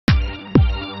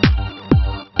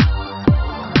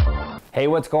Hey,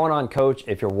 what's going on, coach?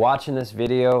 If you're watching this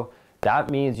video,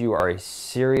 that means you are a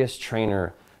serious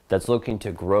trainer that's looking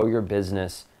to grow your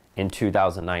business in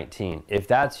 2019. If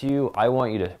that's you, I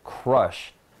want you to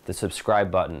crush the subscribe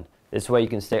button. This way you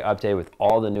can stay updated with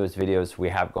all the newest videos we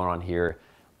have going on here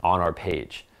on our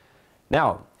page.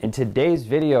 Now, in today's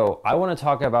video, I want to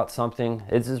talk about something.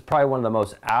 This is probably one of the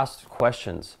most asked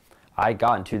questions I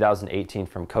got in 2018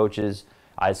 from coaches.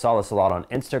 I saw this a lot on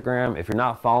Instagram. If you're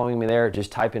not following me there,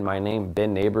 just type in my name,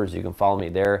 Ben Neighbors. You can follow me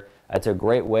there. That's a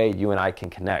great way you and I can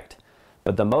connect.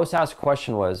 But the most asked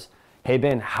question was, hey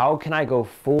Ben, how can I go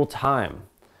full-time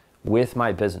with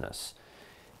my business?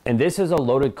 And this is a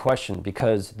loaded question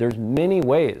because there's many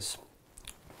ways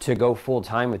to go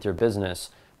full-time with your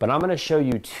business, but I'm going to show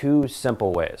you two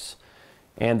simple ways.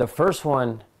 And the first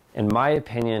one, in my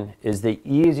opinion, is the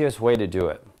easiest way to do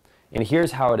it. And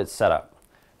here's how it is set up.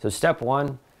 So step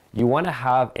one, you want to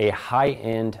have a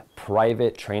high-end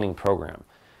private training program.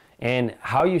 And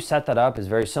how you set that up is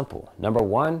very simple. Number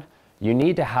one, you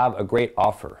need to have a great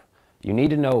offer. You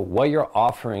need to know what you're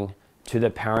offering to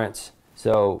the parents.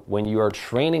 So when you are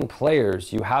training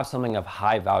players, you have something of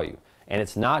high value. And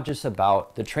it's not just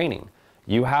about the training.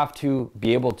 You have to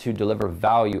be able to deliver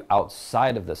value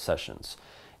outside of the sessions.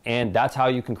 And that's how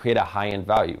you can create a high-end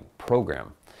value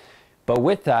program. But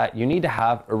with that, you need to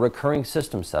have a recurring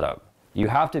system set up. You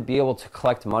have to be able to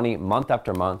collect money month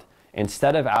after month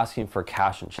instead of asking for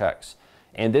cash and checks.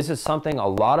 And this is something a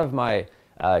lot of my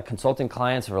consulting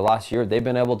clients over the last year, they've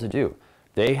been able to do.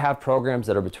 They have programs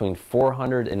that are between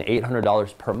 $400 and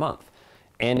 $800 per month.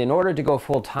 And in order to go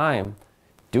full time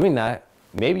doing that,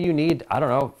 maybe you need, I don't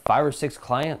know, 5 or 6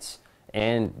 clients,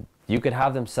 and you could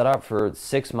have them set up for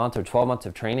 6 months or 12 months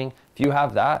of training. If you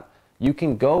have that, you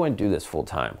can go and do this full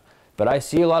time. But I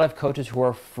see a lot of coaches who are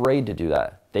afraid to do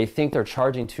that. They think they're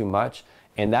charging too much,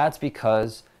 and that's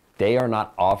because they are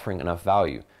not offering enough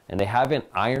value, and they haven't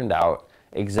ironed out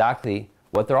exactly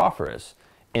what their offer is.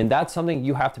 And that's something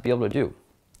you have to be able to do.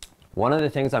 One of the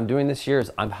things I'm doing this year is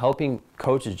I'm helping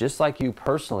coaches just like you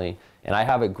personally, and I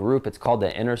have a group. It's called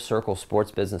the Inner Circle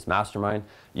Sports Business Mastermind.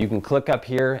 You can click up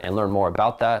here and learn more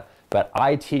about that. But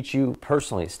I teach you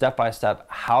personally, step by step,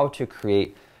 how to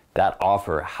create that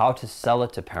offer, how to sell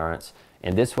it to parents,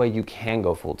 and this way you can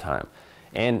go full time.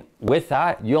 And with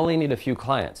that, you only need a few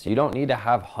clients. You don't need to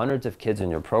have hundreds of kids in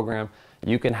your program.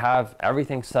 You can have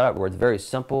everything set up where it's very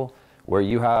simple, where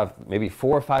you have maybe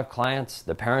 4 or 5 clients.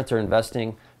 The parents are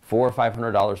investing $400 or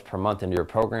 $500 per month into your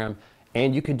program,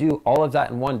 and you could do all of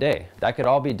that in one day. That could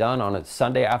all be done on a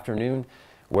Sunday afternoon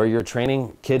where you're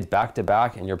training kids back to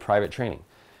back in your private training.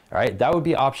 All right, that would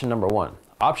be option number one.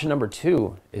 Option number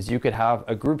two is you could have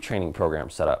a group training program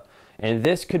set up, and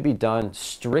this could be done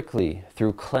strictly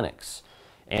through clinics.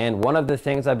 And one of the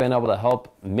things I've been able to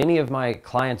help many of my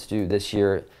clients do this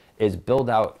year is build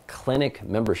out clinic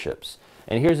memberships.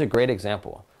 And here's a great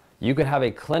example. You could have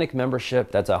a clinic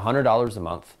membership that's $100 a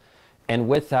month. And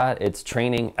with that, it's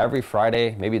training every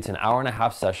Friday. Maybe it's an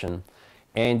hour-and-a-half session.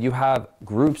 And you have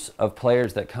groups of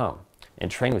players that come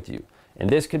and train with you. And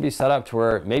this could be set up to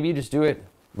where maybe you just do it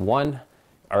 1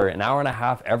 or an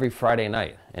hour-and-a-half every Friday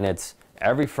night. And it's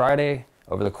every Friday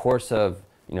over the course of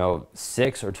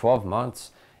 6 or 12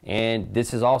 months. And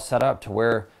this is all set up to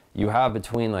where you have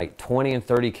between like 20 and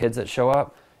 30 kids that show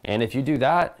up. And if you do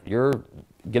that, you're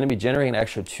going to be generating an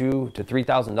extra $2,000 to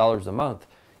 $3,000 a month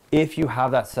if you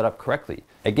have that set up correctly.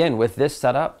 Again, with this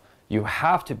setup, you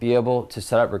have to be able to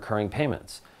set up recurring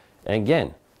payments. And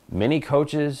again, many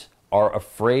coaches are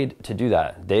afraid to do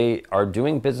that. They are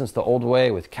doing business the old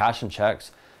way with cash and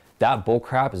checks. That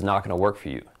bullcrap is not going to work for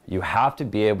you. You have to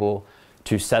be able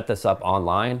to set this up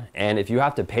online. And if you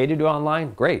have to pay to do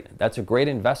online, great. That's a great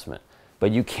investment.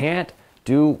 But you can't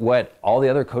do what all the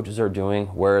other coaches are doing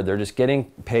where they're just getting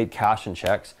paid cash and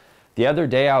checks. The other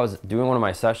day I was doing one of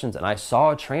my sessions and I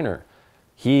saw a trainer.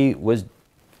 He was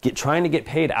trying to get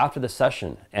paid after the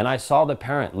session, and I saw the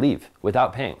parent leave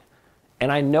without paying.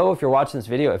 And I know if you're watching this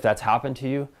video, if that's happened to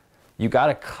you, you got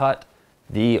to cut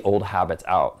the old habits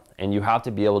out. And you have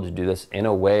to be able to do this in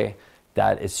a way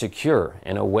that is secure,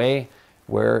 in a way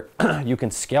where you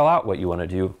can scale out what you want to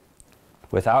do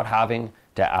without having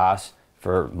to ask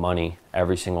for money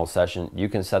every single session. You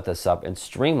can set this up and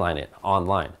streamline it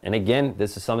online. And again,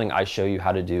 this is something I show you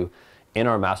how to do in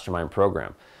our mastermind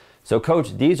program. So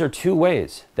coach, these are two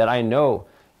ways that I know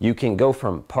you can go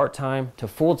from part-time to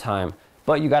full-time,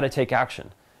 but you got to take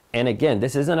action. And again,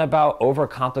 this isn't about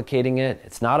overcomplicating it.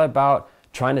 It's not about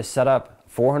trying to set up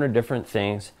 400 different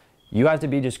things. You have to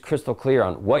be just crystal clear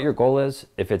on what your goal is.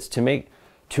 If it's to make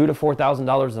 $2,000 to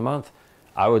 $4,000 a month,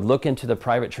 I would look into the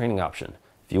private training option.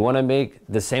 If you want to make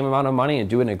the same amount of money and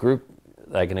do it in a group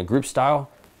like in a group style,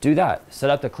 do that. Set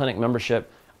up the clinic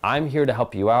membership. I'm here to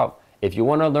help you out. If you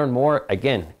want to learn more,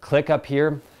 again, click up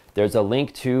here. There's a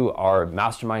link to our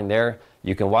mastermind there.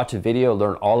 You can watch a video,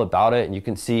 learn all about it, and you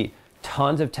can see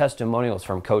tons of testimonials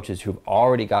from coaches who've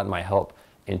already gotten my help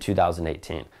in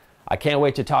 2018. I can't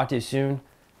wait to talk to you soon.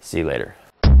 See you later.